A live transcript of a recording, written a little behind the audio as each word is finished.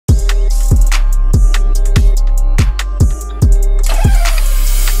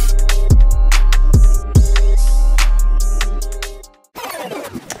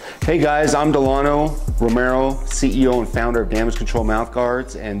Hey guys, I'm Delano Romero, CEO and founder of Damage Control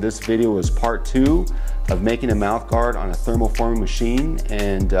Mouthguards, and this video is part 2 of making a mouthguard on a thermoforming machine.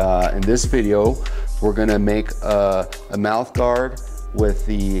 And in this video, we're going to make a mouthguard with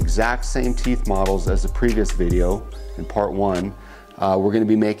the exact same teeth models as the previous video in part 1. We're going to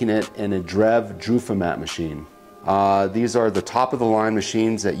be making it in a Dreve Drufomat machine. These are the top of the line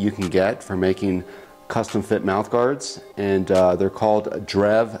machines that you can get for making custom fit mouthguards, and they're called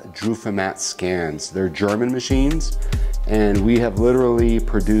Dreve Drufomat scans. They're German machines, and we have literally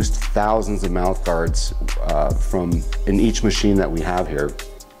produced thousands of mouthguards in each machine that we have here.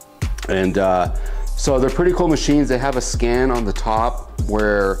 And so they're pretty cool machines. They have a scan on the top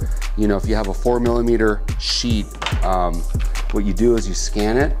where, you know, if you have a 4mm sheet, what you do is you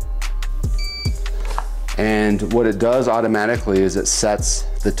scan it, and what it does automatically is it sets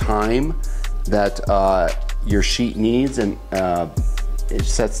the time that your sheet needs, and it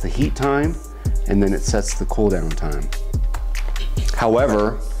sets the heat time, and then it sets the cool down time.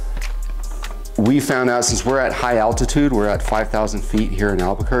 However, we found out, since we're at high altitude, we're at 5,000 feet here in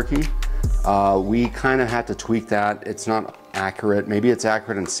Albuquerque, we kind of had to tweak that. It's not accurate. Maybe it's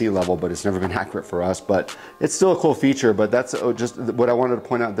accurate in sea level, but it's never been accurate for us. But it's still a cool feature. But that's just what I wanted to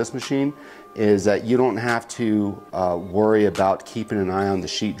point out in this machine, is that you don't have to worry about keeping an eye on the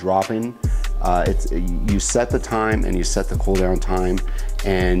sheet dropping. You set the time and you set the cool down time,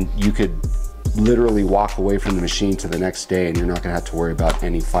 and you could literally walk away from the machine to the next day and you're not gonna have to worry about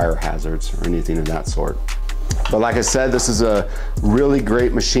any fire hazards or anything of that sort. But like I said, this is a really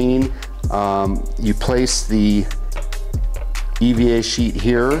great machine. You place the EVA sheet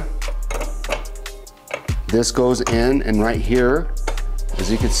here. This goes in, and right here,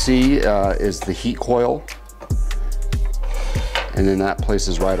 as you can see, is the heat coil. And then that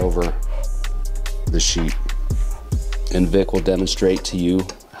places right over the sheet. And Vic will demonstrate to you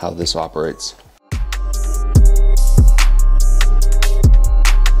how this operates.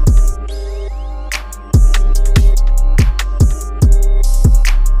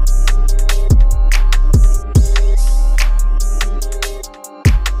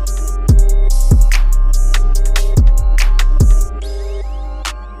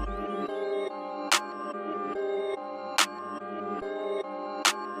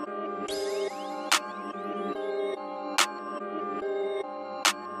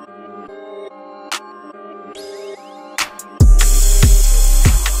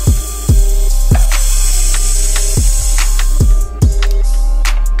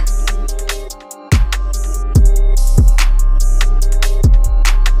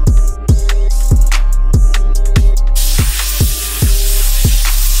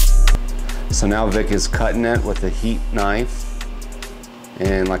 So now Vic is cutting it with a heat knife.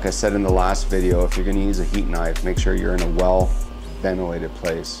 And like I said in the last video, if you're gonna use a heat knife, make sure you're in a well ventilated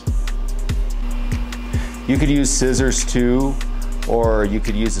place. You could use scissors too, or you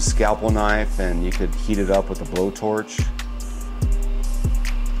could use a scalpel knife and you could heat it up with a blowtorch.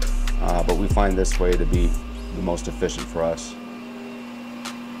 But we find this way to be the most efficient for us.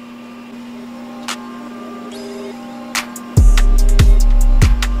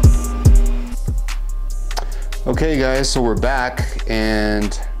 Okay guys, so we're back,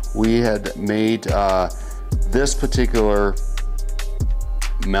 and we had made this particular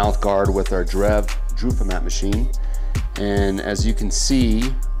mouthguard with our Dreve Drufomat machine, and as you can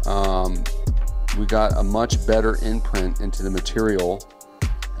see, we got a much better imprint into the material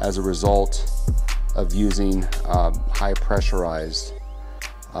as a result of using high pressurized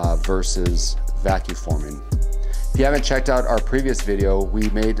versus vacuum forming. If you haven't checked out our previous video, we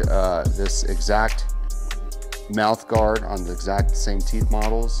made this exact mouthguard on the exact same teeth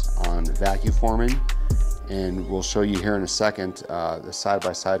models on vacuum forming, and we'll show you here in a second the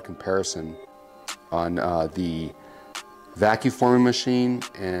side-by-side comparison on the vacuum forming machine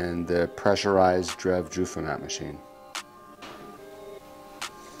and the pressurized Dreve Drufomat machine.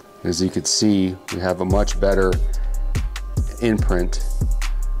 As you can see, we have a much better imprint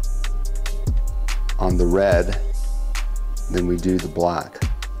on the red than we do the black.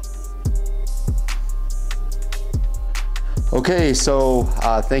 Okay, so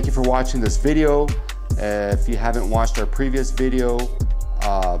thank you for watching this video. If you haven't watched our previous video,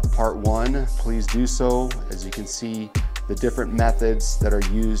 part 1, please do so. As you can see, the different methods that are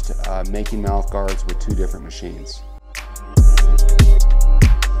used making mouthguards with 2 different machines.